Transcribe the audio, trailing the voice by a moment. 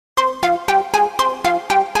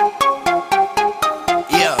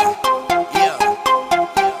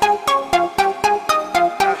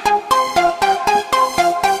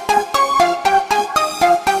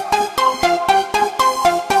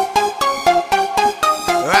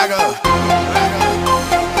Back up.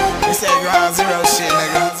 It's that ground zero shit,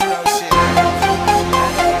 nigga.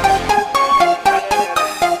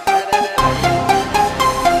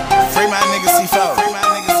 Free my nigga C4.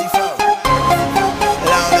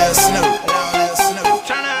 Long little Snoop.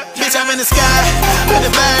 Bitch, I'm in the sky with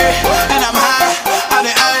the bird, and I'm high on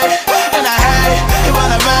the earth, and I heard you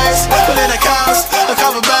want a verse, but it'll cost a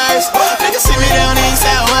couple birds. Niggas see me, they don't even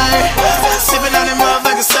say a word. Sipping on them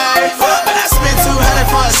motherfuckers, sir. But I spent 200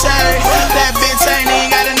 for a shirt. That bitch ain't even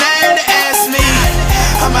got a nerve to ask me.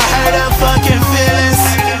 I'ma hurt her fucking feelings.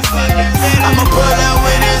 I'ma pull up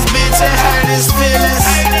with this bitch and hurt his feelings.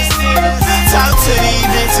 Talk to these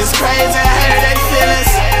bitches crazy, hurt their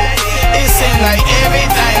feelings. It seems like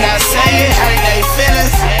everything I say, it hurt their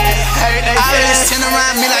feelings. Hurt their feelings. Tend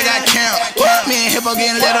around me like I count. Me and Hippo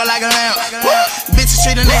getting lit up like a lamp. Bitches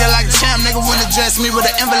treat a nigga like a champ. Nigga wanna dress me with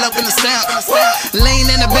an envelope and a stamp. Lean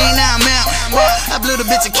in the bean, now I'm out. I blew the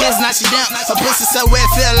bitch a kiss, now she down. Her pussy so wet,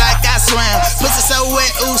 feel like I swam. Pussy so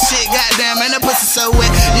wet, ooh shit, goddamn. Man, the pussy so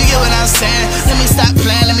wet, you get what I'm saying. Let me stop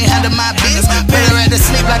playing, let me handle my business. Better at to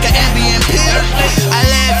sleep like an Ambien pill. I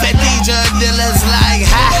laugh at these drug dealers like,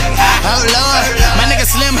 ha, oh lord. My nigga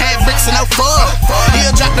Slim had bricks in 04.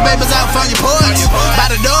 He'll drop the babies off on your porch.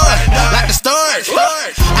 By the door, like the storage.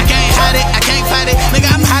 I can't hide it, I can't fight it.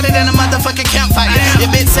 Nigga, I'm hotter than a motherfucking campfire.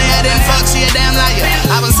 Your bitch say I didn't fuck, she a damn liar.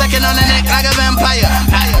 I was sucking on the neck like a vampire.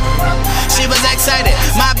 She was excited.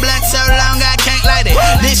 My blunt so long I can't light it.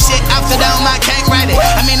 This shit off the dome, I can't write it.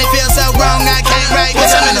 I mean it feels so wrong, I can't write it.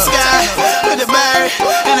 I'm in the sky with the bird,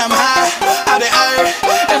 and I'm high out the earth,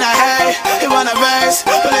 and I heard he want a verse,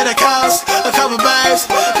 but it'll cost a couple birds.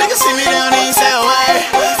 Niggas see me, they don't even say a word.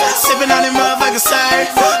 Sipping on them motherfuckers, sir.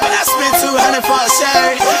 But I spent 200 for a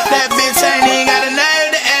shirt. That bitch ain't even got a nerve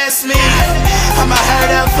to ask me. I'ma hurt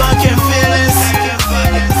her fucking feelings.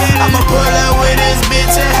 I'ma pull up with this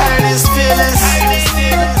bitch and hurt his feelings.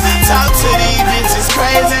 Talk to these bitches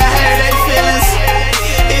crazy and hurt their feelings.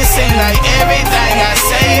 It seems like everything I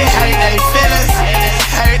say, it hurt their feelings.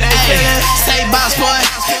 Hurt their feelings. Say boss boy,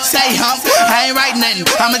 say hump. I ain't write nothing,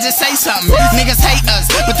 I'ma just say something. Niggas hate us,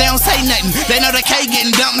 but they don't say nothing. They know the K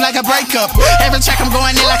getting dumped like a breakup. Every track I'm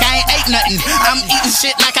going in like I ain't ate nothing. I'm eating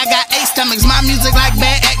shit like I got 8 stomachs. My music like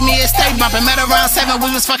bad acne, it stay bumping. Met around 7,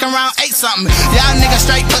 we was fucking around 8 something. Y'all niggas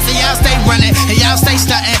straight pussy, y'all stay running, and y'all stay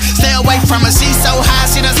stunting. Stay away from her, she so high,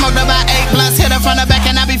 she done smoked about 8 blunts. Hit her from the back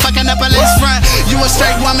and I be fucking up her lace front. You a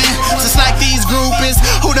straight woman, just like these groupies.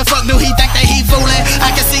 Who the fuck do he think that he fooling?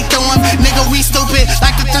 I can see through him, nigga we stupid,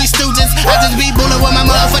 like the 3 Stooges. I just be bullin' with my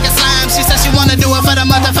motherfucking slime. She said she wanna do it for the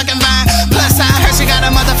motherfucking vine. Plus I heard she got a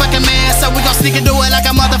motherfucking man, so we gon' sneak and do it like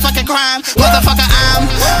a motherfucking crime. Motherfucker, I'm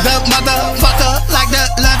the motherfucker like the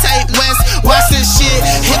LaTre West. Watch this shit,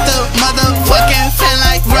 hit the motherfucking fan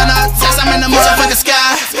like runner test. I'm in the motherfucking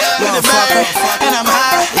sky with the bird, and I'm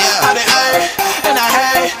high out the earth, and I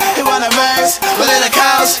heard he want a verse, but it'll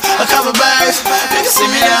cost a couple birds. Niggas see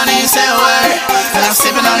me, they don't even say a word. And I'm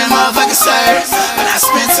sipping on them motherfucking syrup, and I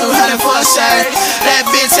spent 200 for a shirt. That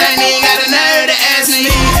bitch ain't even got a nerve to ask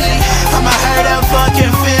me. I'ma hurt her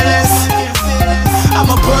fucking feelings.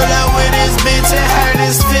 I'ma pull up with this bitch and hurt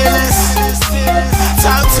his feelings.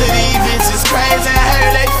 Talk to these bitches crazy and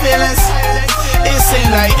hurt their feelings. It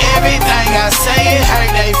seems like everything I say, it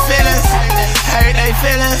hurt their feelings. Hurt their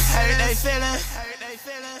feelings.